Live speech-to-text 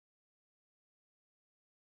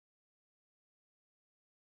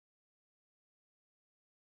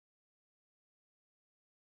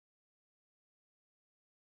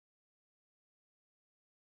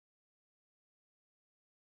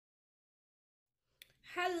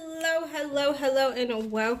Hello,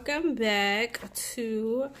 and welcome back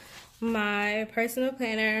to my personal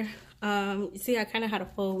planner. You see, I kind of had a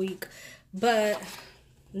full week, but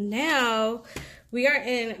now we are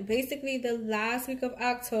in basically the last week of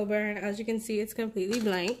October, and as you can see, it's completely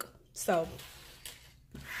blank. So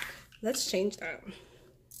let's change that.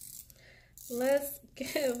 Let's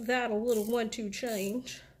give that a little 1-2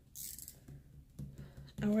 change,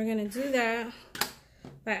 and we're gonna do that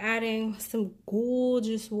by adding some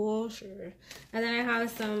gorgeous washer. And then I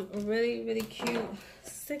have some really cute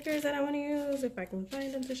stickers that I want to use if I can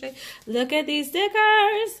find them to show you. Look at these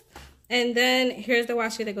stickers. And then here's the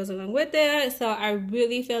washi that goes along with it. So I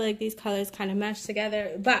really feel like these colors kind of match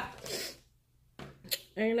together, but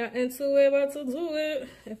I'm not into it, about to do it.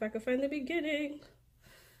 If I could find the beginning.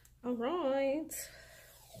 All right.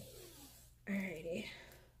 Alrighty.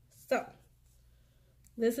 So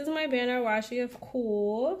this is my banner washi, of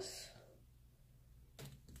course.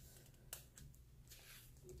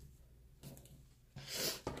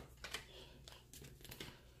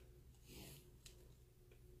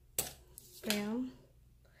 Bam.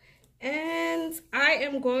 And I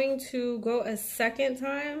am going to go a second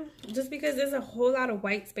time just because there's a whole lot of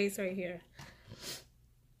white space right here.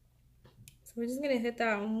 So we're just gonna hit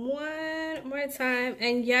that one more time.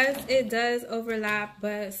 And yes, it does overlap,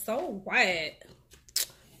 but so what?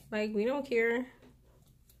 Like, we don't care.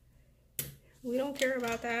 We don't care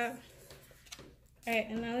about that. All right,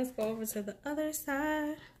 and now let's go over to the other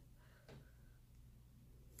side.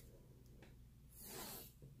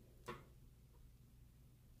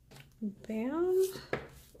 Bam.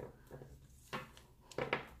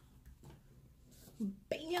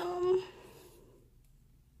 Bam.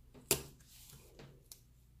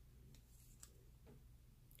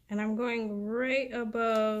 And I'm going right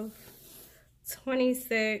above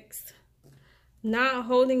 26, not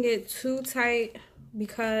holding it too tight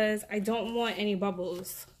because I don't want any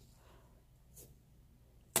bubbles.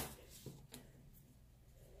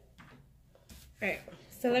 Alright,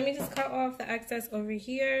 so let me just cut off the excess over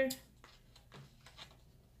here.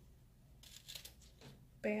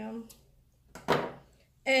 Bam.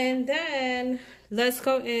 And then let's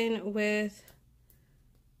go in with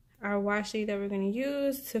our washi that we're going to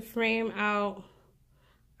use to frame out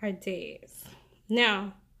our days.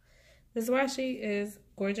 Now, this washi is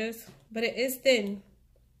gorgeous, but it is thin.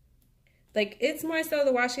 Like, it's more so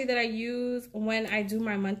the washi that I use when I do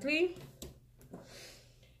my monthly.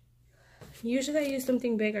 Usually I use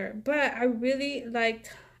something bigger, but I really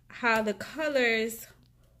liked how the colors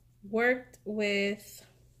worked with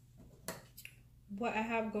what I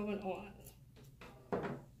have going on.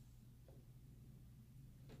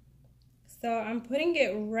 So I'm putting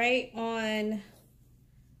it right on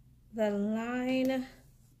the line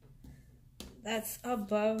that's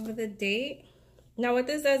above the date. Now what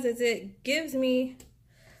this does is it gives me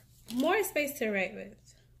more space to write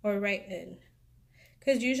with or write in,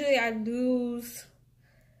 because usually I lose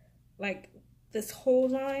like this whole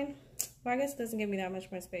line. Well, I guess it doesn't give me that much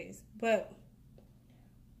more space, but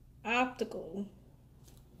optical,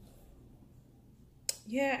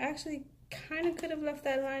 yeah, actually kind of could have left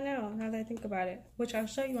that line out now that I think about it, which I'll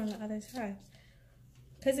show you on the other side.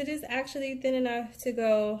 Because it is actually thin enough to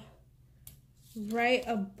go right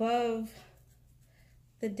above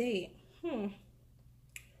the date. Well,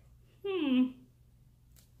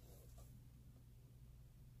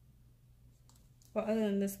 other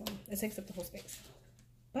than this one, it takes up the whole space.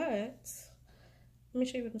 But let me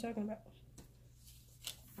show you what I'm talking about.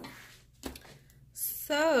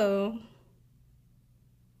 So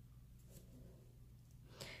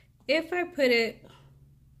if I put it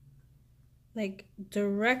like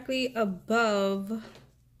directly above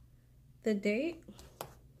the date,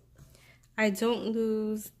 I don't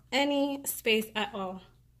lose any space at all.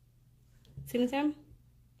 See what I'm saying?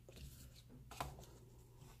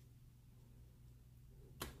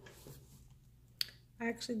 I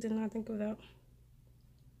actually did not think of that.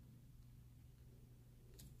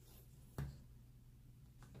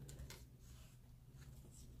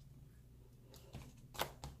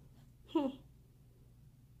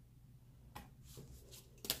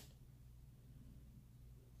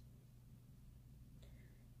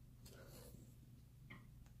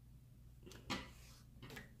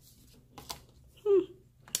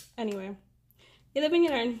 Anyway, you live and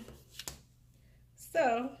you learn.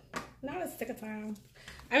 So now it's sticker time.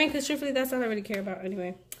 I mean, because truthfully, that's all I really care about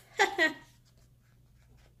anyway.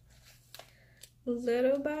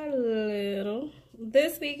 Little by little.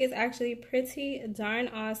 This week is actually pretty darn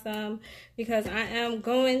awesome because I am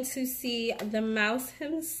going to see the mouse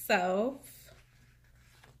himself,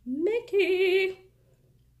 Mickey.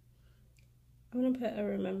 I'm gonna put a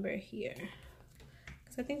remember here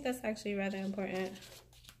because I think that's actually rather important.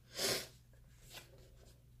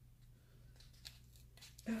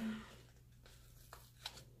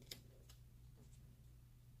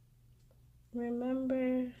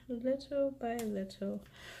 Remember, little by little.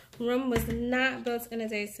 Rome was not built in a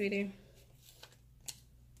day, sweetie.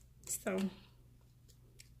 So,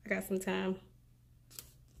 I got some time.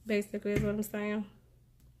 Basically, is what I'm saying.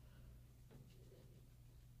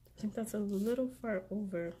 I think that's a little far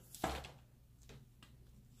over.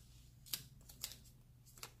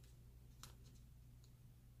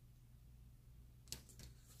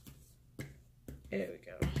 There we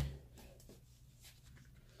go.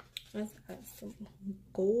 Let's add some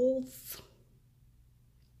goals.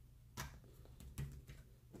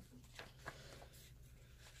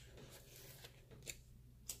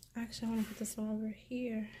 Actually, I want to put this one over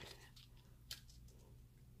here.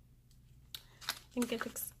 I think it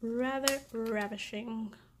looks rather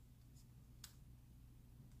ravishing.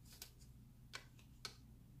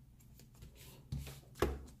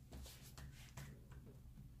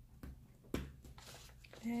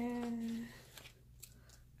 And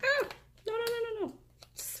oh, no.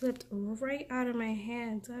 Slipped right out of my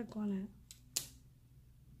hand. Doggone it.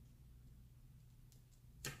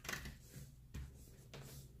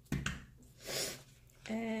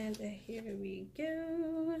 And here we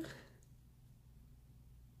go.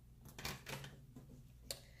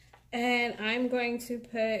 And I'm going to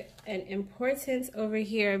put an importance over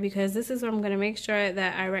here because this is where I'm going to make sure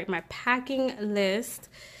that I write my packing list.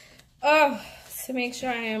 Oh, to make sure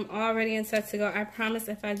I am all ready and set to go. I promise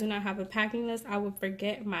if I do not have a packing list, I will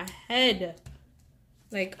forget my head.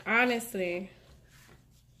 Like, honestly.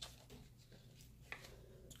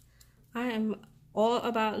 I am all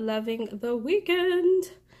about loving the weekend.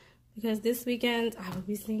 Because this weekend, I will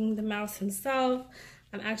be seeing the mouse himself.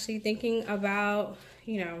 I'm actually thinking about,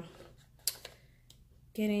 you know,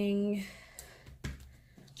 getting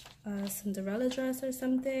a Cinderella dress or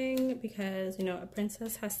something, because you know a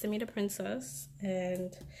princess has to meet a princess,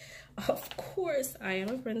 and of course I am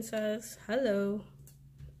a princess. Hello.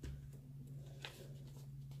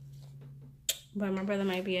 But my brother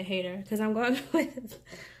might be a hater because I'm going with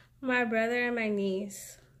my brother and my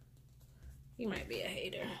niece. He might be a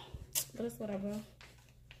hater, but it's whatever.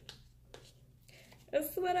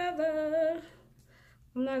 It's whatever.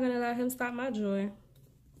 I'm not gonna let him stop my joy.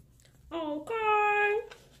 Okay.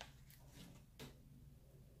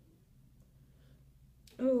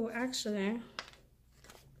 Oh, actually,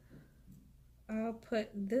 I'll put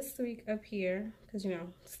this week up here because, you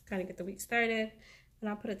know, it's kind of get the week started. And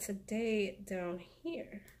I'll put it today down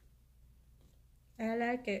here. I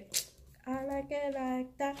like it. I like it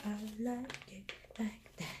like that. I like it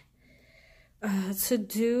like that. To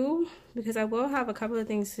do, because I will have a couple of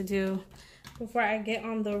things to do before I get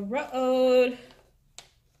on the road.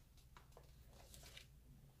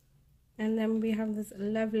 And then we have this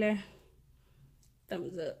lovely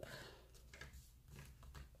thumbs up.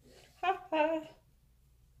 I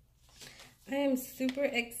am super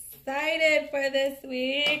excited for this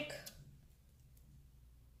week.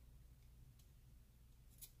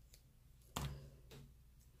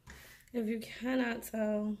 If you cannot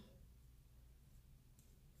tell,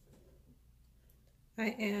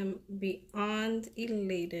 I am beyond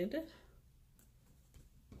elated.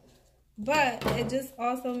 But it just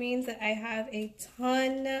also means that I have a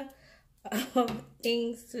ton of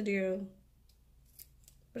things to do.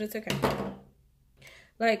 But it's okay.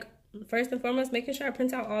 Like, first and foremost, making sure I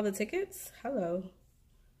print out all the tickets. Hello.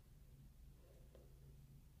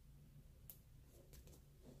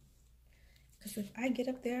 Because if I get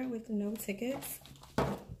up there with no tickets,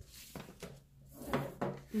 that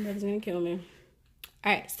is going to kill me.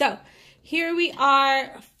 All right, so here we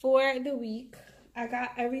are for the week. I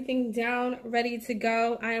got everything down, ready to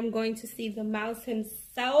go. I am going to see the mouse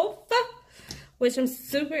himself, which I'm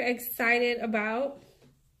super excited about.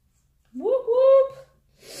 Whoop whoop.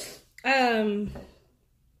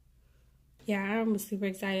 Yeah, I'm super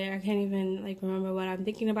excited. I can't even like remember what I'm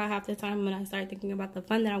thinking about half the time when I start thinking about the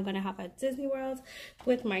fun that I'm gonna have at Disney World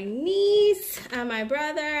with my niece and my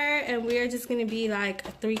brother, and we are just gonna be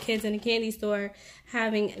like 3 kids in a candy store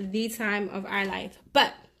having the time of our life.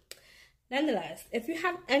 But nonetheless, if you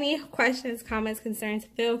have any questions, comments, concerns,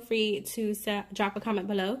 feel free to drop a comment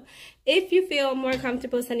below. If you feel more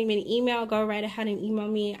comfortable sending me an email, go right ahead and email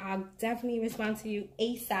me. I'll definitely respond to you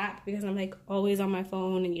ASAP because I'm like always on my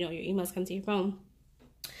phone, and you know your emails come to your phone.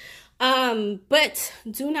 But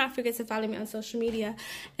do not forget to follow me on social media.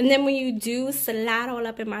 And then when you do, slide all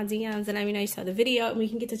up in my DMs and let me know you saw the video, and we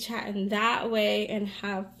can get to chatting that way and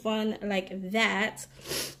have fun like that.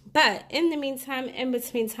 But in the meantime, in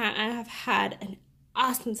between time, I have had an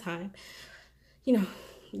awesome time, you know,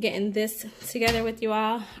 getting this together with you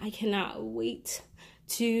all. I cannot wait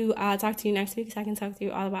to talk to you next week, so I can talk to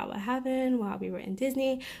you all about what happened while we were in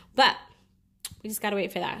Disney. But we just gotta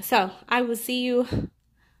wait for that. So I will see you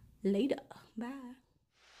later. Bye.